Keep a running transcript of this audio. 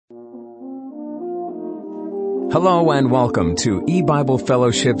Hello and welcome to E-Bible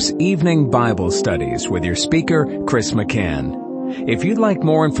Fellowship's Evening Bible Studies with your speaker, Chris McCann. If you'd like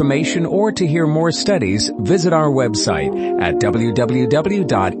more information or to hear more studies, visit our website at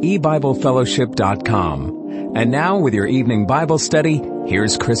www.ebiblefellowship.com. And now with your evening Bible study,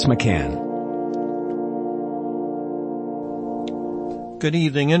 here's Chris McCann. Good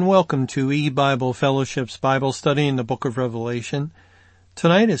evening and welcome to E-Bible Fellowship's Bible study in the book of Revelation.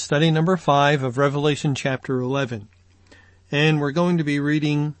 Tonight is study number 5 of Revelation chapter 11. And we're going to be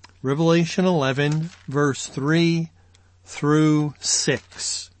reading Revelation 11 verse 3 through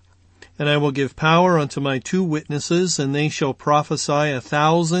 6. And I will give power unto my 2 witnesses, and they shall prophesy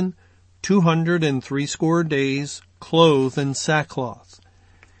 1,260 days, clothed in sackcloth.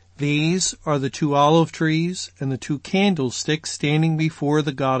 These are the 2 olive trees and the 2 candlesticks standing before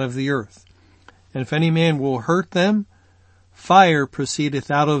the God of the earth. And if any man will hurt them, fire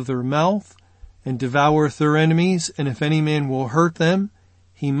proceedeth out of their mouth, and devoureth their enemies, and if any man will hurt them,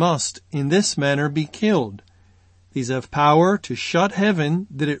 he must in this manner be killed. These have power to shut heaven,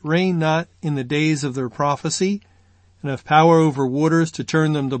 that it rain not in the days of their prophecy, and have power over waters to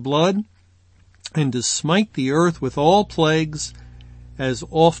turn them to blood, and to smite the earth with all plagues, as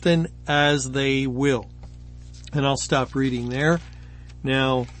often as they will. And I'll stop reading there.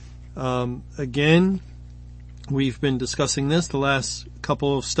 Now, again, we've been discussing this the last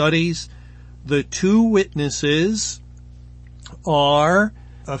couple of studies. The 2 witnesses are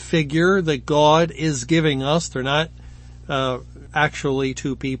a figure that God is giving us. They're not actually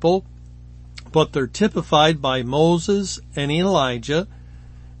 2 people, but they're typified by Moses and Elijah,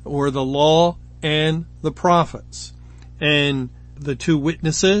 or the law and the prophets. And the 2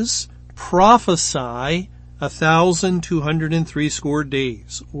 witnesses prophesy 1,260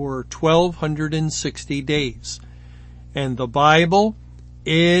 days, or 1,260 days. And the Bible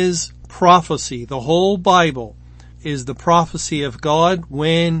is prophecy. The whole Bible is the prophecy of God.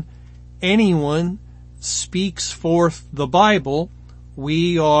 When anyone speaks forth the Bible,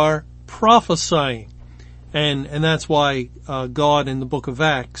 we are prophesying. And that's why God in the book of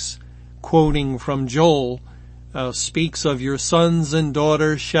Acts, quoting from Joel, speaks of your sons and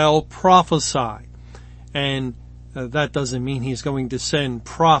daughters shall prophesy. And that doesn't mean he's going to send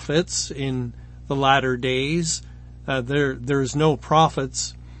prophets in the latter days. There's no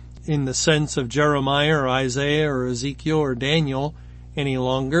prophets in the sense of Jeremiah or Isaiah or Ezekiel or Daniel any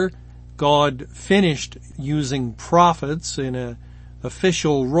longer. God finished using prophets in an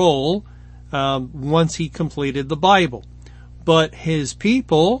official role once he completed the Bible. But his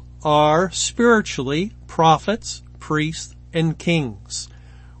people are spiritually prophets, priests, and kings.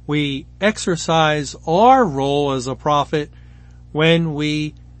 We exercise our role as a prophet when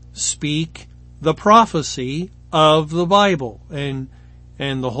we speak the prophecy of the Bible. And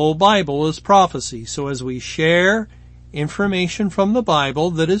the whole Bible is prophecy. So as we share information from the Bible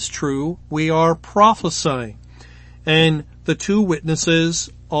that is true, we are prophesying. And the 2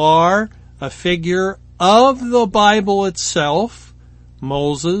 witnesses are a figure of the Bible itself,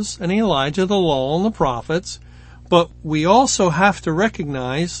 Moses and Elijah, the law and the prophets. But we also have to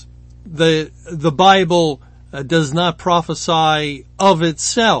recognize that the Bible does not prophesy of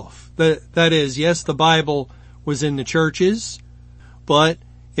itself. That is, yes, the Bible was in the churches, but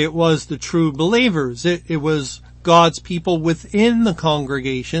it was the true believers. It was God's people within the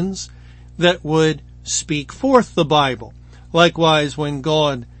congregations that would speak forth the Bible. Likewise, when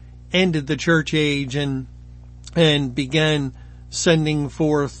God ended the church age and began sending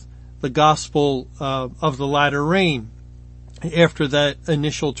forth the gospel of the latter rain after that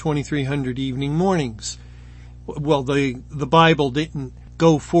initial 2,300 evening mornings. Well, the Bible didn't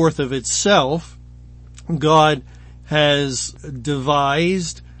go forth of itself. God has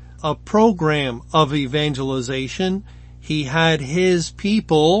devised a program of evangelization. He had his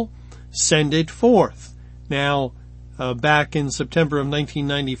people send it forth. Now, back in September of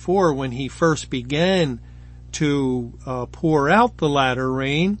 1994, when he first began to pour out the latter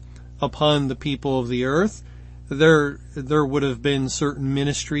rain upon the people of the earth, there would have been certain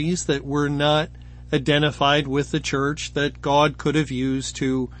ministries that were not identified with the church that God could have used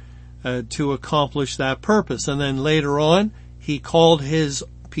to accomplish that purpose. And then later on, he called his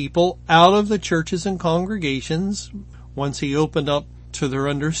people out of the churches and congregations once he opened up to their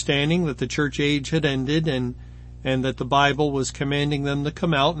understanding that the church age had ended and that the Bible was commanding them to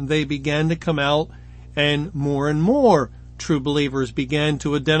come out, and they began to come out, and more true believers began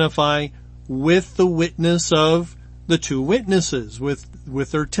to identify with the witness of the 2 witnesses,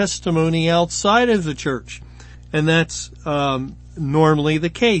 with their testimony outside of the church. And that's normally the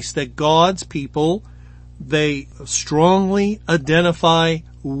case, that God's people, they strongly identify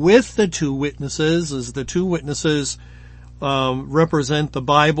with the two witnesses, as the two witnesses represent the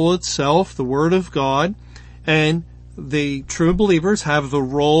Bible itself, the Word of God, and the true believers have the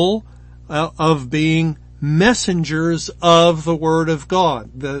role of being messengers of the Word of God,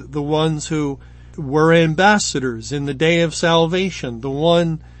 the ones who were ambassadors in the day of salvation, the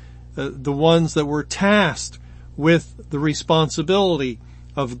ones that were tasked with the responsibility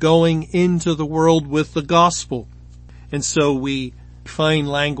of going into the world with the gospel. And so we find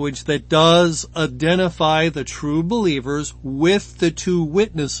language that does identify the true believers with the two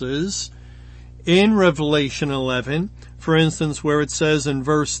witnesses in Revelation 11, for instance, where it says in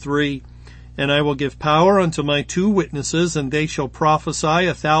verse 3, "And I will give power unto my two witnesses, and they shall prophesy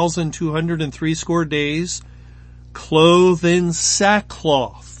 1,260 days, clothed in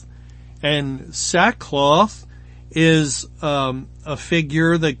sackcloth." And sackcloth is a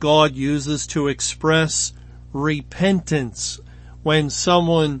figure that God uses to express repentance. When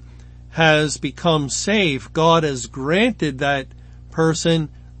someone has become saved, God has granted that person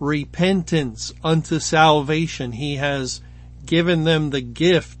repentance unto salvation. He has given them the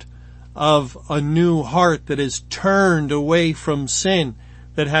gift of a new heart that is turned away from sin,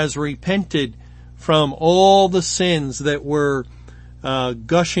 that has repented from all the sins that were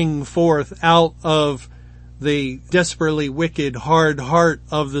gushing forth out of the desperately wicked, hard heart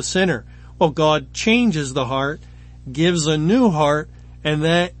of the sinner. Well, God changes the heart, gives a new heart, and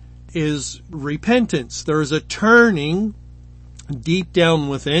that is repentance. There is a turning deep down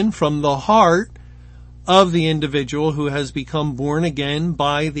within from the heart of the individual who has become born again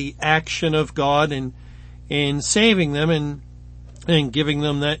by the action of God in saving them and giving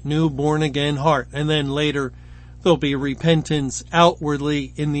them that new born again heart. And then later there'll be repentance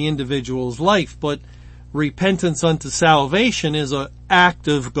outwardly in the individual's life, but repentance unto salvation is an act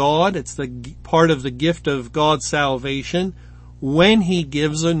of God. It's the part of the gift of God's salvation when He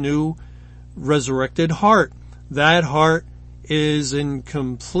gives a new resurrected heart. That heart is in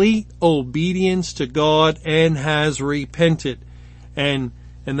complete obedience to God and has repented. And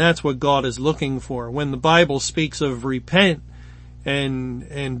that's what God is looking for. When the Bible speaks of repent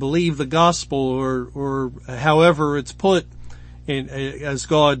and believe the gospel or however it's put, as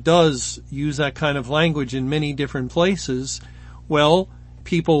God does use that kind of language in many different places, well,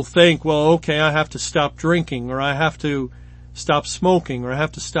 people think, well, okay, I have to stop drinking, or I have to stop smoking, or I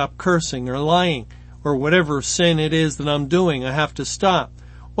have to stop cursing or lying, or whatever sin it is that I'm doing, I have to stop.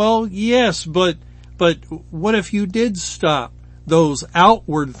 Well, yes, but what if you did stop those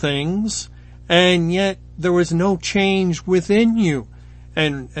outward things and yet there was no change within you?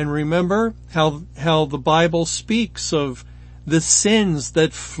 And remember how the Bible speaks of the sins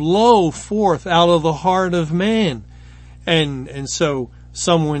that flow forth out of the heart of man. And so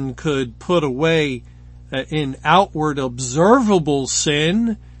someone could put away in outward observable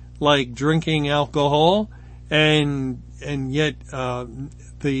sin, like drinking alcohol, and yet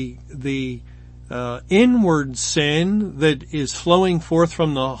the inward sin that is flowing forth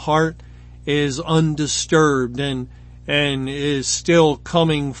from the heart is undisturbed and is still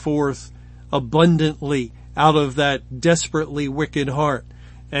coming forth abundantly out of that desperately wicked heart.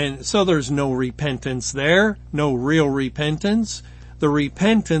 And so there's no repentance there, no real repentance. The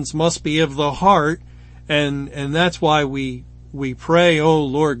repentance must be of the heart, and that's why we pray, "Oh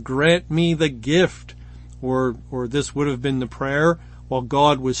Lord, grant me the gift," or this would have been the prayer while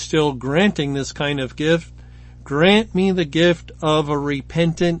God was still granting this kind of gift. "Grant me the gift of a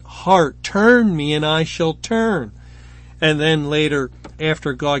repentant heart. Turn me and I shall turn." And then later,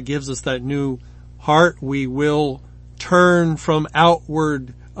 after God gives us that new heart, we will turn from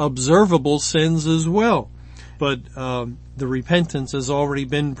outward observable sins as well. But the repentance has already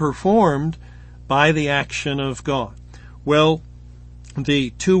been performed by the action of God. Well,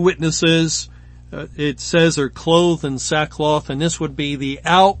 the two witnesses, it says, are clothed in sackcloth, and this would be the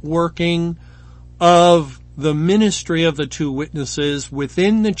outworking of the ministry of the two witnesses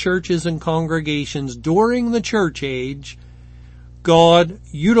within the churches and congregations during the church age. God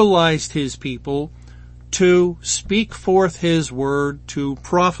utilized His people to speak forth His word, to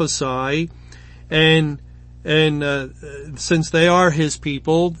prophesy, and since they are His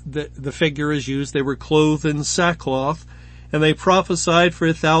people, the figure is used, they were clothed in sackcloth, and they prophesied for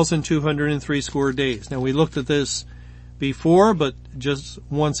 1,260 days. Now we looked at this before, but just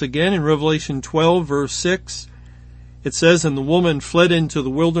once again in Revelation 12 verse 6, it says, "And the woman fled into the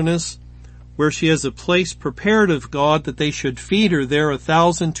wilderness, where she has a place prepared of God, that they should feed her there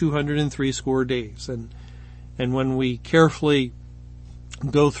 1,260 days." And when we carefully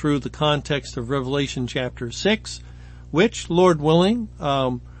go through the context of Revelation chapter 6, which, Lord willing,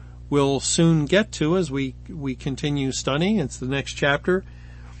 we'll soon get to as we continue studying, it's the next chapter,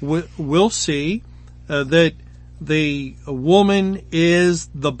 we'll see that the woman is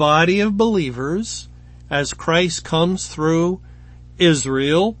the body of believers as Christ comes through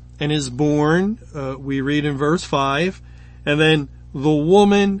Israel and is born, we read in verse 5, and then the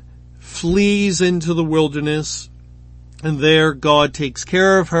woman flees into the wilderness, and there God takes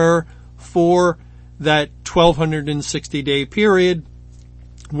care of her for that 1260-day period,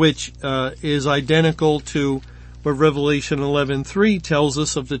 which is identical to what Revelation 11:3 tells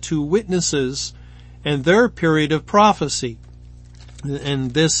us of the two witnesses and their period of prophecy.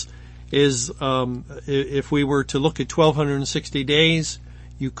 And this is, if we were to look at 1260 days,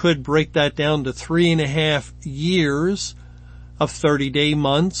 you could break that down to 3.5 years of 30-day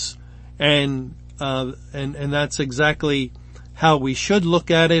months, and that's exactly how we should look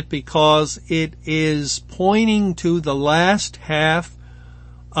at it, because it is pointing to the last half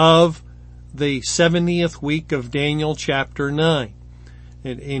of the 70th week of Daniel chapter 9.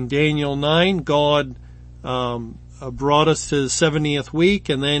 In Daniel 9, God brought us to the 70th week,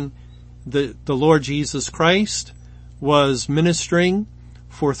 and then the Lord Jesus Christ was ministering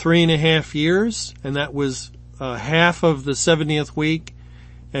for 3.5 years, and that was half of the 70th week,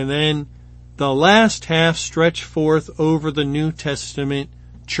 and then the last half stretched forth over the New Testament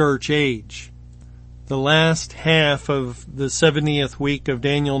church age. The last half of the 70th week of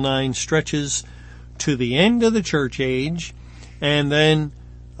Daniel 9 stretches to the end of the church age, and then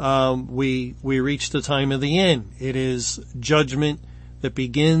we reach the time of the end. It is judgment that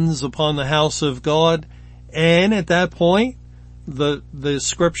begins upon the house of God, and at that point, the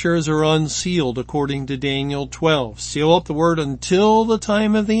scriptures are unsealed according to Daniel 12. Seal up the word until the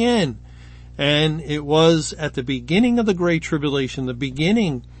time of the end. And it was at the beginning of the Great Tribulation, the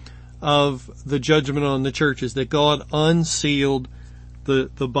beginning of the judgment on the churches, that God unsealed the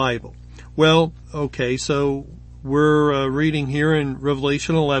Bible. Well, okay, so we're reading here in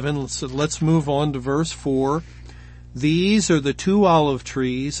Revelation 11. Let's move on to verse 4. These are the two olive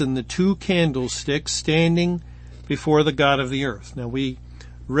trees and the two candlesticks standing before the God of the earth. Now, we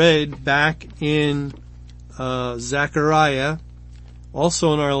read back in Zechariah,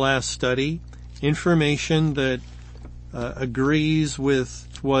 also in our last study, information that agrees with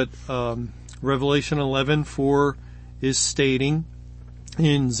what Revelation 11:4 is stating.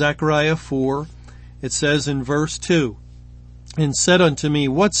 In Zechariah 4, it says in verse 2, "And said unto me,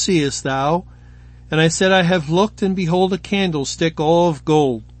 What seest thou? And I said, I have looked, and behold a candlestick all of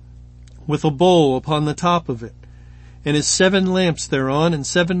gold, with a bowl upon the top of it, and his 7 lamps thereon, and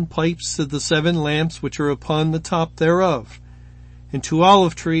 7 pipes of the 7 lamps which are upon the top thereof, and 2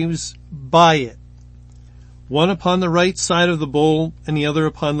 olive trees by it, one upon the right side of the bowl, and the other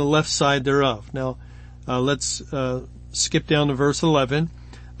upon the left side thereof." Now, let's skip down to verse 11.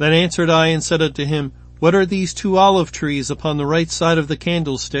 "Then answered I and said unto him, What are these 2 olive trees upon the right side of the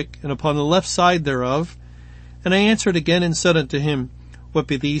candlestick, and upon the left side thereof? And I answered again and said unto him, What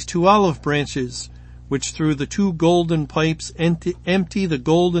be these 2 olive branches, which through the 2 golden pipes empty the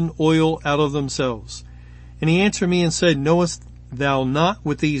golden oil out of themselves? And he answered me and said, Knowest thou not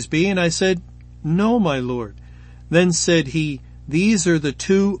what these be? And I said, No, my Lord. Then said he, These are the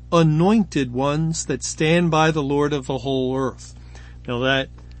 2 anointed ones that stand by the Lord of the whole earth." Now that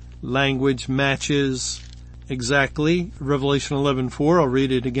language matches exactly Revelation 11:4. I'll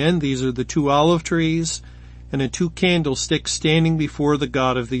read it again. "These are the 2 olive trees and the 2 candlesticks standing before the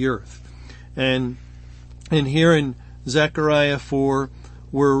God of the earth." And here in Zechariah 4,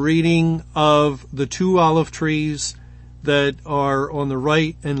 we're reading of the 2 olive trees that are on the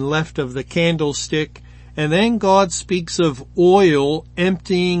right and left of the candlestick. And then God speaks of oil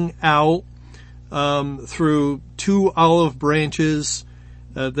emptying out through 2 olive branches.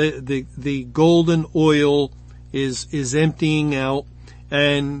 The golden oil is emptying out.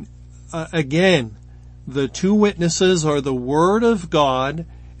 And again, the 2 witnesses are the Word of God,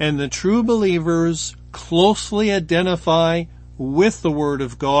 and the true believers closely identify with the Word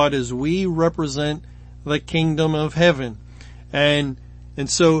of God as we represent the kingdom of heaven. And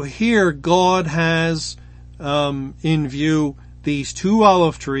so here God has in view these 2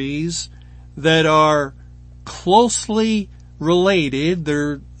 olive trees that are closely related.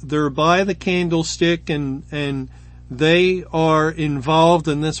 They're by the candlestick, and they are involved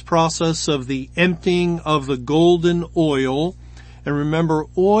in this process of the emptying of the golden oil. And remember,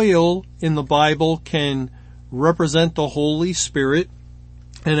 oil in the Bible can represent the Holy Spirit.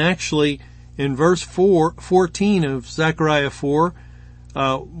 And actually, in verse 14 of Zechariah 4,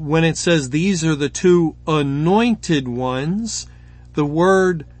 when it says these are the 2 anointed ones, the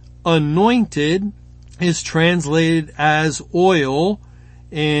word anointed is translated as oil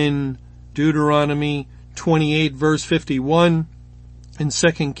in Deuteronomy 28 verse 51. in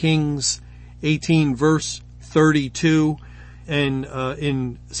 2 Kings 18 verse 32. And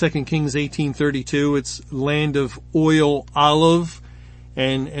in 2 Kings 18:32, it's land of oil olive.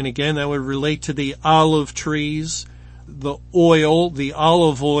 And again, that would relate to the olive trees. The oil, the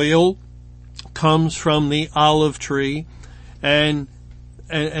olive oil, comes from the olive tree. And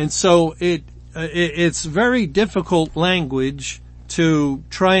so it's very difficult language to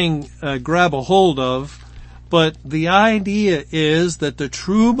try and grab a hold of. But the idea is that the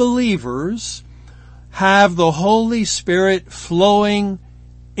true believers have the Holy Spirit flowing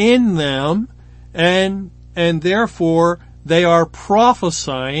in them, and therefore they are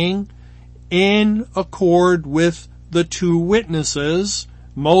prophesying in accord with the two witnesses,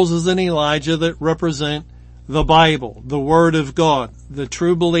 Moses and Elijah, that represent the Bible, the Word of God. The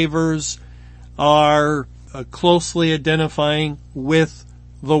true believers are closely identifying with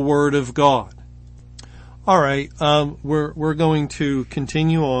the Word of God. All right, we're going to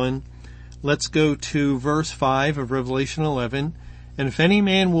continue on. Let's go to verse 5 of Revelation 11. And if any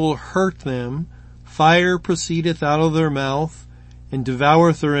man will hurt them, fire proceedeth out of their mouth, and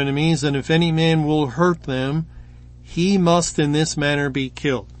devoureth their enemies. And if any man will hurt them, he must in this manner be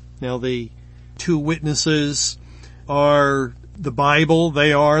killed. Now the two witnesses are the Bible.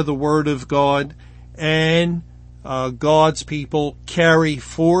 They are the Word of God. And God's people carry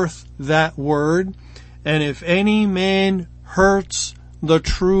forth that Word. And if any man hurts the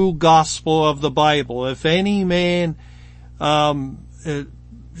true gospel of the Bible, if any man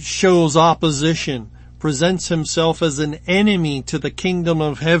shows opposition, presents himself as an enemy to the kingdom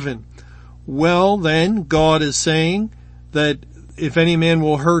of heaven, well then God is saying that if any man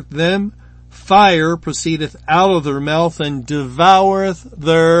will hurt them, fire proceedeth out of their mouth and devoureth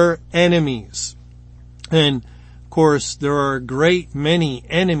their enemies. And of course there are a great many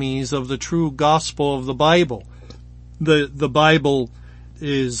enemies of the true gospel of the Bible. The Bible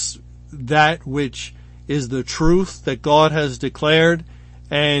is that which is the truth that God has declared,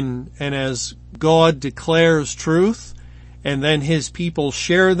 and as God declares truth, and then His people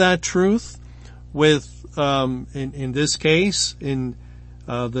share that truth with, in this case, in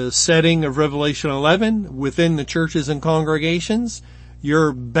the setting of Revelation 11, within the churches and congregations,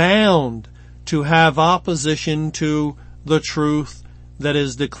 you're bound to have opposition to the truth that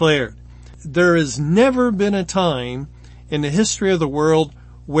is declared. There has never been a time in the history of the world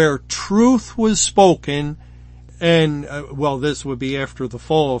where truth was spoken, and, this would be after the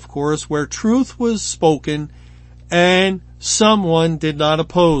fall, of course, where truth was spoken and someone did not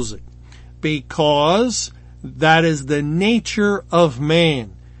oppose it. Because that is the nature of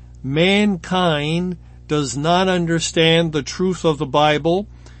man. Mankind does not understand the truth of the Bible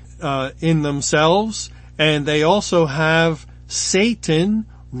in themselves, and they also have Satan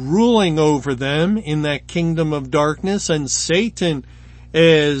ruling over them in that kingdom of darkness, and Satan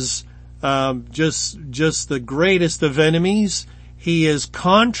is just the greatest of enemies. He is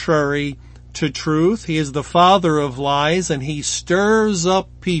contrary to truth. He is the father of lies, and he stirs up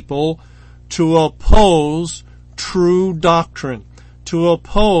people to oppose true doctrine, to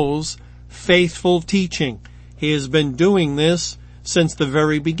oppose faithful teaching. He has been doing this since the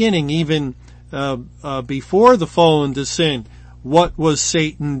very beginning, even before the fall into sin. What was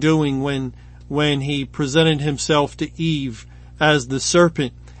Satan doing when he presented himself to Eve as the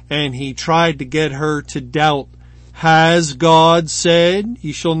serpent, and he tried to get her to doubt, has God said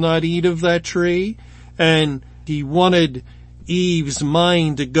you shall not eat of that tree? And he wanted Eve's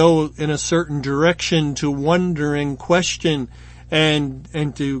mind to go in a certain direction, to wonder and question,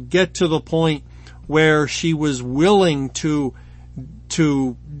 and to get to the point where she was willing to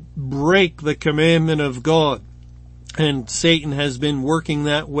break the commandment of God. And Satan has been working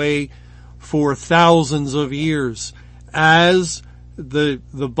that way for thousands of years. As the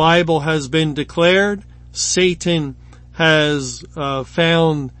Bible has been declared, Satan has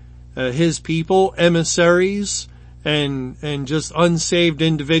found his people, emissaries, and just unsaved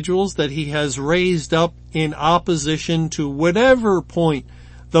individuals that he has raised up in opposition to whatever point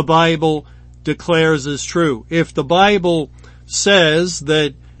the Bible declares as true. If the Bible says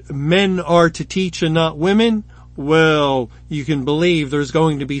that men are to teach and not women, well, you can believe there's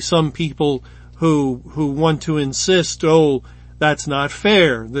going to be some people who want to insist, that's not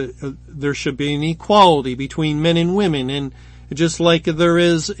fair. There should be an equality between men and women, and just like there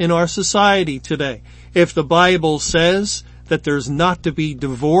is in our society today. If the Bible says that there's not to be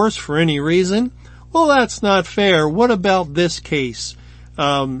divorce for any reason, well, that's not fair. What about this case,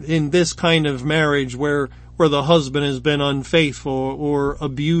 in this kind of marriage where the husband has been unfaithful or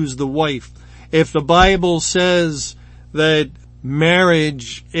abused the wife? If the Bible says that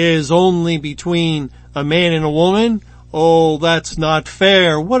marriage is only between a man and a woman, oh, that's not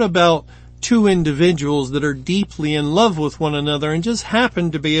fair. What about two individuals that are deeply in love with one another and just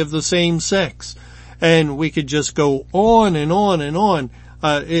happen to be of the same sex? And we could just go on and on and on.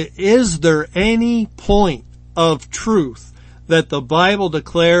 Is there any point of truth that the Bible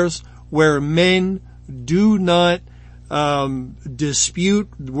declares where men do not dispute,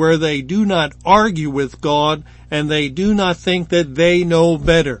 where they do not argue with God, and they do not think that they know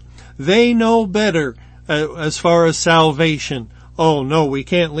better? They know better as far as salvation. Oh no, we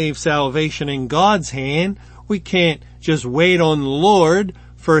can't leave salvation in God's hand. We can't just wait on the Lord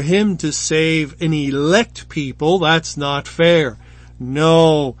for Him to save and elect people. That's not fair.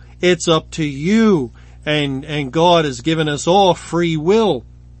 No, it's up to you. And God has given us all free will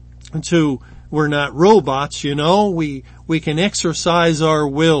we're not robots, we can exercise our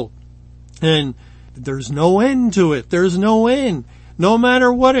will. And there's no end to it. There's no end. No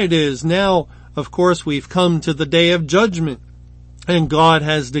matter what it is. Now, of course, we've come to the day of judgment. And God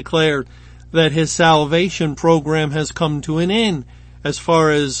has declared that His salvation program has come to an end as far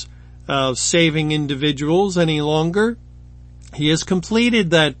as saving individuals any longer. He has completed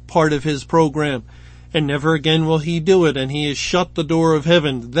that part of His program, and never again will He do it, and He has shut the door of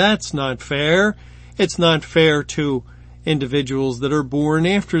heaven. That's not fair. It's not fair to individuals that are born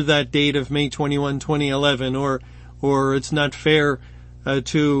after that date of May 21, 2011, or it's not fair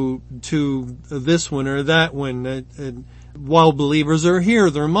to this one or that one. While believers are here,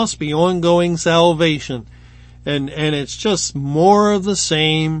 there must be ongoing salvation. And it's just more of the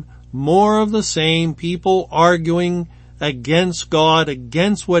same, people arguing against God,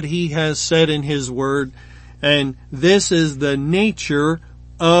 against what He has said in His Word. And this is the nature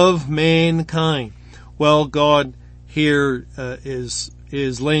of mankind. Well, God here is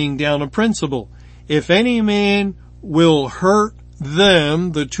laying down a principle. If any man will hurt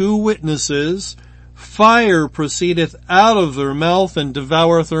them, the two witnesses, fire proceedeth out of their mouth and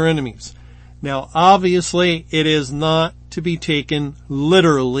devoureth their enemies. Now, obviously, it is not to be taken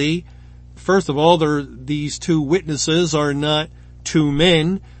literally. First of all, these two witnesses are not two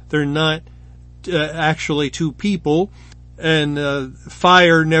men. They're not actually two people. And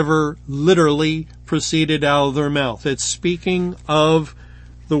fire never literally proceeded out of their mouth. It's speaking of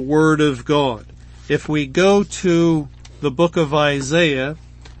the Word of God. If we go to the book of Isaiah,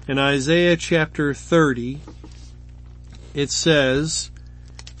 in Isaiah chapter 30, it says,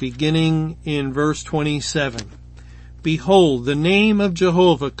 beginning in verse 27, Behold, the name of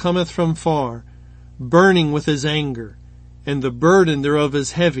Jehovah cometh from far, burning with His anger, and the burden thereof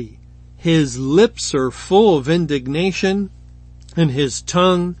is heavy. His lips are full of indignation, and His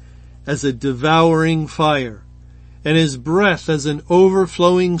tongue as a devouring fire, and His breath as an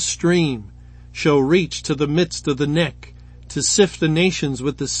overflowing stream shall reach to the midst of the neck, to sift the nations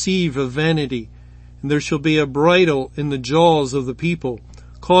with the sieve of vanity. And there shall be a bridle in the jaws of the people,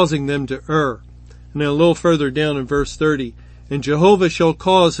 causing them to err. And a little further down in verse 30, And Jehovah shall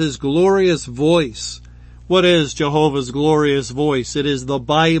cause His glorious voice. What is Jehovah's glorious voice? It is the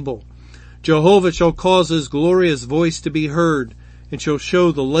Bible. Jehovah shall cause His glorious voice to be heard, and shall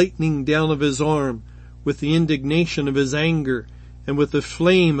show the lightning down of His arm, with the indignation of His anger, and with the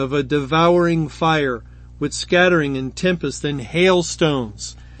flame of a devouring fire, with scattering and tempest and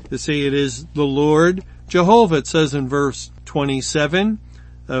hailstones. You see, it is the Lord Jehovah, it says in verse 27,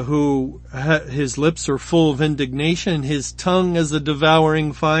 who His lips are full of indignation, His tongue as a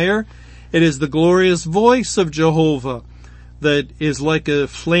devouring fire. It is the glorious voice of Jehovah that is like a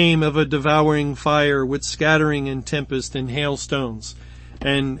flame of a devouring fire with scattering and tempest and hailstones.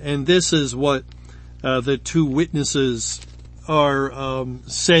 And this is what the two witnesses are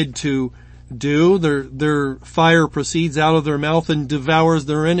said to do. Their fire proceeds out of their mouth and devours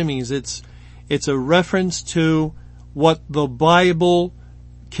their enemies. It's a reference to what the Bible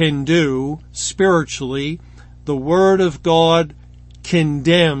can do spiritually. The Word of God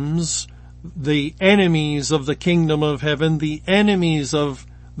condemns the enemies of the kingdom of heaven, the enemies of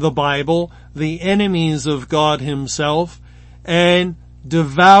the Bible, the enemies of God Himself, and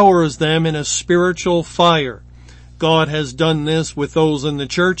devours them in a spiritual fire. God has done this with those in the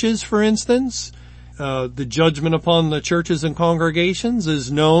churches, for instance. The judgment upon the churches and congregations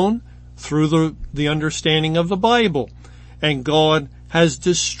is known through the understanding of the Bible. And God has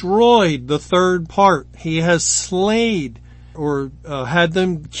destroyed the third part. He has slayed or had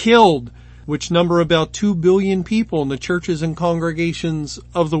them killed, which number about 2 billion people in the churches and congregations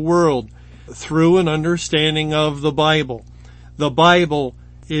of the world, through an understanding of the Bible. The Bible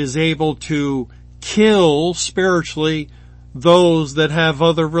is able to kill spiritually those that have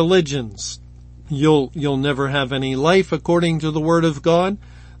other religions. You'll never have any life according to the Word of God.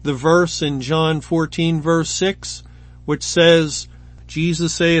 The verse in John 14 verse 6, which says,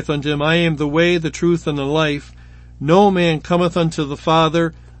 Jesus saith unto him, I am the way, the truth, and the life. No man cometh unto the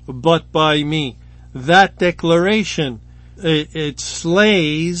Father but by me. That declaration, it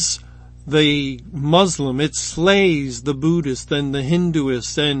slays the Muslim, it slays the Buddhist and the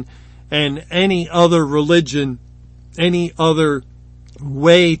Hinduist and any other religion, any other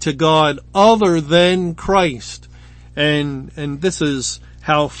way to God other than Christ. And this is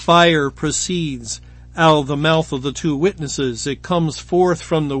how fire proceeds out of the mouth of the two witnesses. It comes forth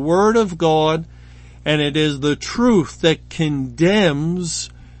from the Word of God, and it is the truth that condemns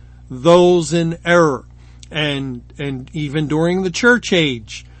those in error. And even during the church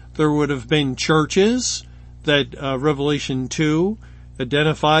age, there would have been churches that Revelation 2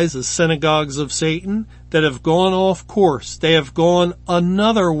 identifies as synagogues of Satan that have gone off course. They have gone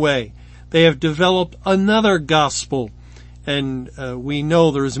another way. They have developed another gospel. And we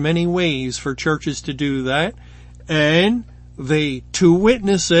know there's many ways for churches to do that. And the two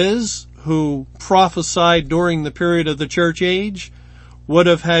witnesses who prophesied during the period of the church age would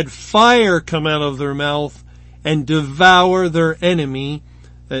have had fire come out of their mouth and devour their enemy.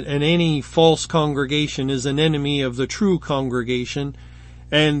 And any false congregation is an enemy of the true congregation.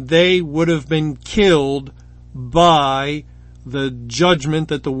 And they would have been killed by the judgment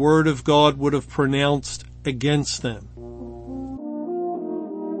that the Word of God would have pronounced against them.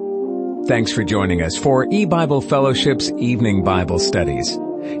 Thanks for joining us for eBible Fellowship's Evening Bible Studies.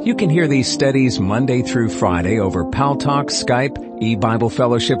 You can hear these studies Monday through Friday over Paltalk, Skype, eBible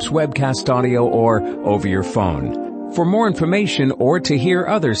Fellowship's webcast audio, or over your phone. For more information or to hear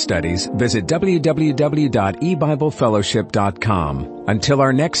other studies, visit www.ebiblefellowship.com. Until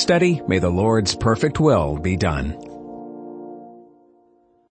our next study, may the Lord's perfect will be done.